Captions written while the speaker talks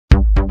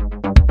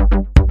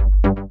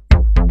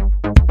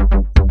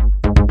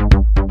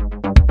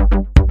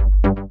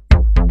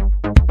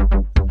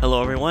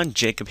everyone,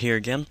 Jacob here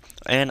again,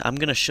 and I'm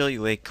gonna show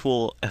you a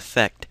cool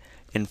effect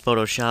in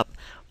Photoshop.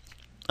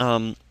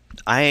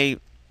 I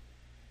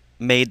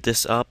made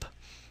this up.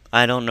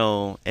 I don't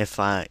know if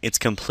it's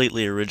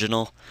completely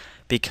original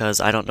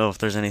because I don't know if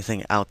there's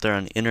anything out there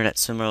on the internet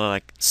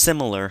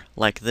similar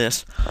like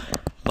this.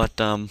 But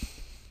I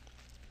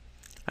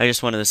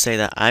just wanted to say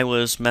that I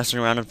was messing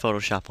around in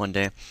Photoshop one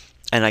day,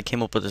 and I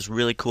came up with this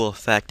really cool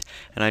effect,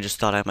 and I just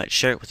thought I might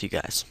share it with you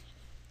guys.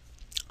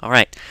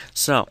 Alright,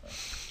 so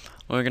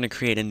we're going to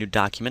create a new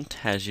document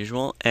as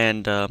usual,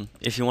 and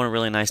if you want a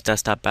really nice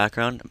desktop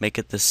background, make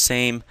it the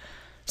same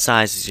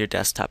size as your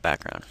desktop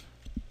background.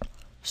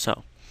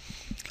 So,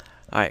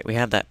 alright, we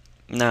have that.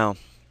 Now,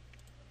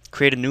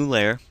 create a new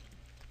layer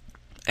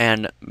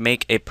and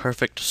make a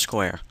perfect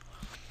square.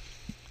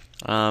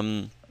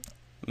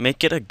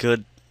 Make it a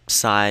good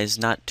size,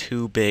 not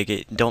too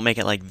big. Don't make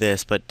it like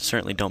this, but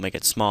certainly don't make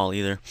it small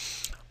either.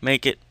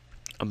 Make it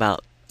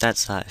about that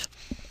size.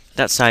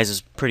 That size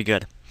is pretty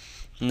good.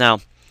 Now,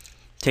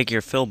 take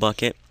your fill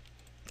bucket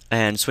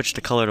and switch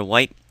the color to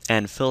white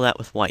and fill that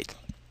with white.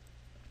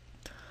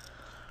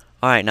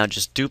 Alright, now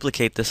just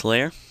duplicate this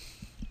layer.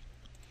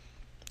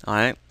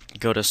 Alright,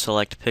 go to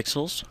select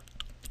pixels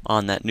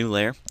on that new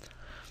layer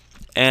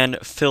and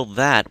fill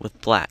that with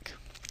black.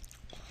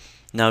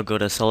 Now go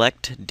to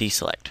select,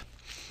 deselect.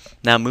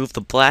 Now move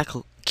the black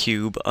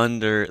cube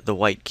under the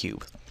white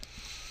cube.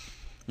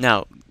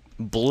 Now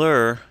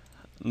blur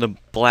the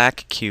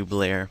black cube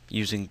layer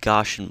using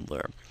Gaussian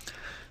blur.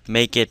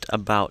 Make it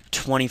about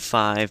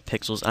 25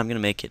 pixels. I'm going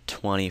to make it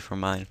 20 for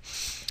mine.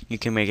 You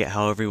can make it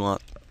however you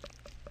want.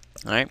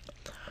 Alright.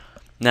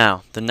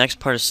 Now, the next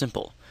part is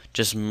simple.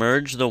 Just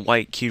merge the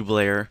white cube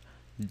layer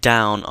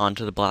down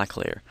onto the black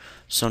layer.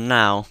 So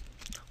now,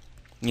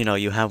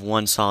 you have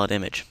one solid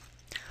image.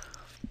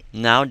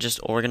 Now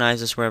just organize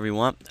this wherever you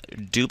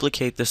want.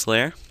 Duplicate this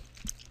layer.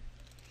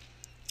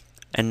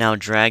 And now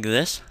drag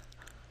this.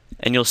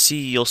 And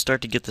you'll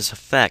start to get this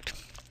effect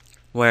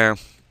where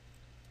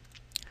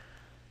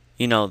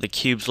the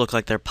cubes look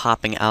like they're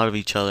popping out of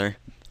each other,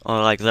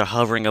 or like they're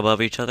hovering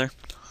above each other.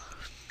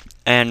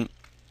 And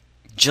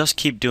just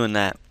keep doing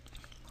that.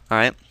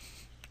 Alright?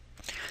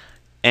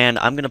 And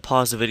I'm going to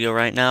pause the video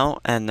right now,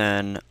 and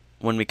then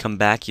when we come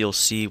back, you'll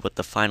see what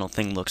the final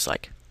thing looks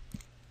like.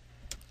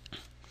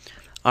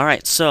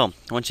 Alright, so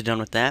once you're done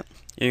with that,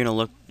 you're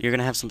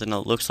gonna have something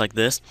that looks like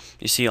this.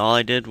 You see, all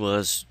I did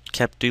was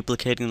kept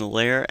duplicating the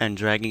layer and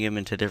dragging them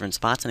into different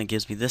spots, and it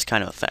gives me this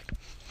kind of effect.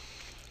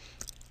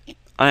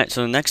 Alright,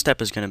 so the next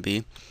step is going to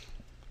be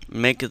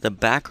make the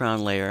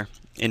background layer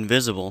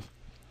invisible,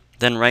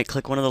 then right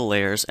click one of the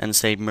layers and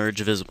say merge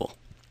visible.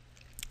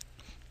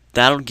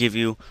 That'll give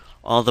you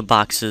all the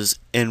boxes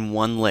in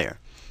one layer,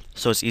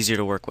 so it's easier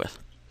to work with.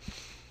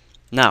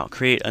 Now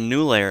create a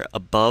new layer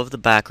above the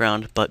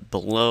background but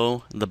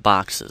below the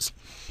boxes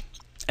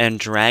and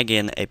drag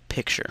in a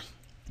picture.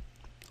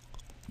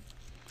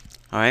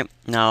 Alright,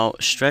 now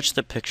stretch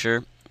the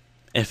picture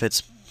if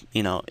it's,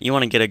 you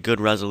want to get a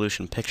good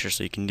resolution picture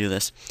so you can do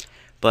this.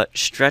 But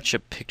stretch a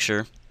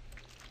picture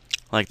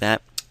like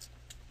that,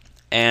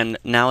 and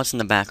now it's in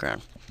the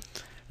background.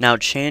 Now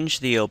change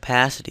the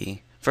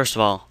opacity. First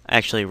of all,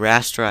 actually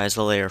rasterize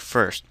the layer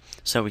first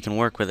so we can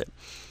work with it.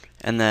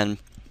 And then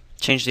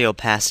change the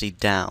opacity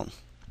down.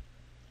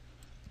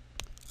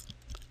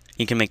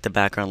 You can make the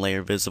background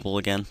layer visible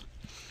again.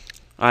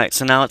 Alright,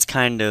 so now it's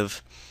kind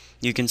of,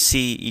 you can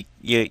see,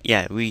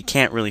 yeah, we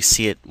can't really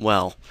see it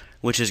well,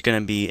 which is going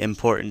to be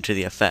important to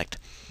the effect.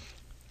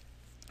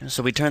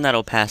 So we turn that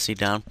opacity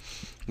down.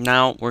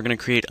 Now we're going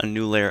to create a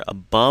new layer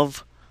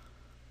above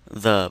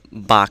the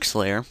box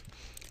layer,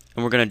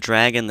 and we're going to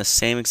drag in the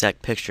same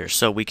exact picture,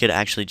 so we could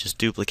actually just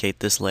duplicate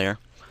this layer.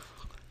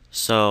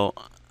 So,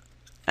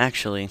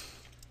 actually,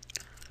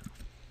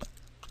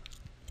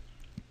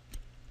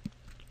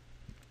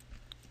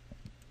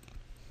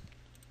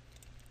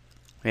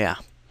 yeah.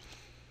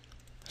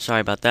 Sorry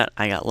about that,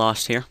 I got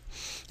lost here.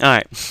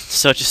 Alright,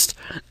 so just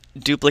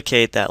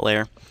duplicate that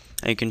layer,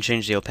 and you can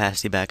change the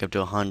opacity back up to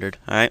 100,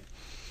 alright?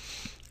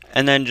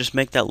 And then just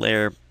make that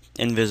layer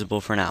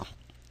invisible for now.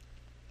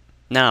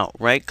 Now,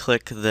 right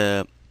click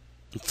the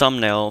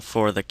thumbnail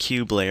for the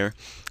cube layer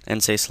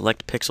and say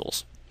select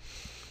pixels.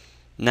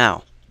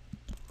 Now,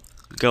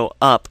 go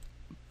up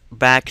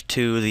back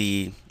to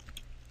the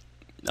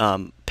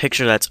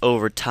picture that's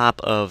over top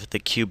of the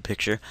cube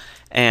picture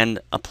and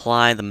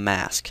apply the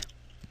mask.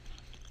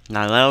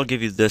 Now that'll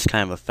give you this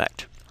kind of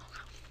effect.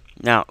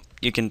 Now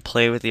you can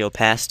play with the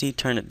opacity,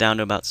 turn it down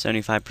to about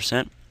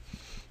 75%,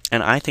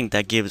 and I think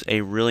that gives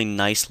a really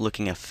nice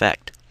looking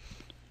effect.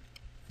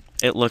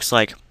 It looks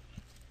like,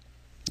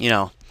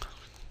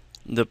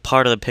 the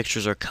part of the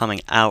pictures are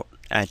coming out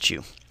at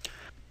you.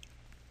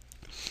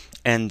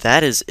 And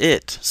that is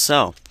it.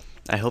 So,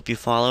 I hope you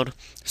followed.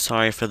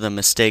 Sorry for the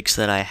mistakes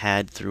that I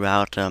had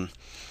throughout.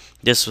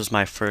 This was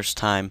my first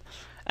time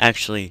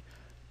actually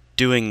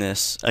doing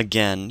this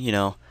again,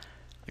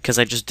 because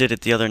I just did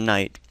it the other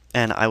night,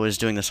 and I was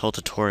doing this whole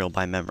tutorial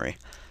by memory.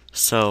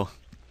 So,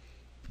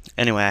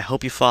 anyway, I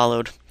hope you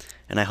followed,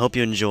 and I hope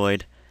you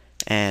enjoyed,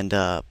 And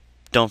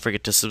don't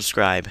forget to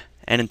subscribe.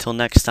 And until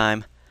next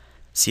time,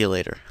 see you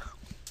later.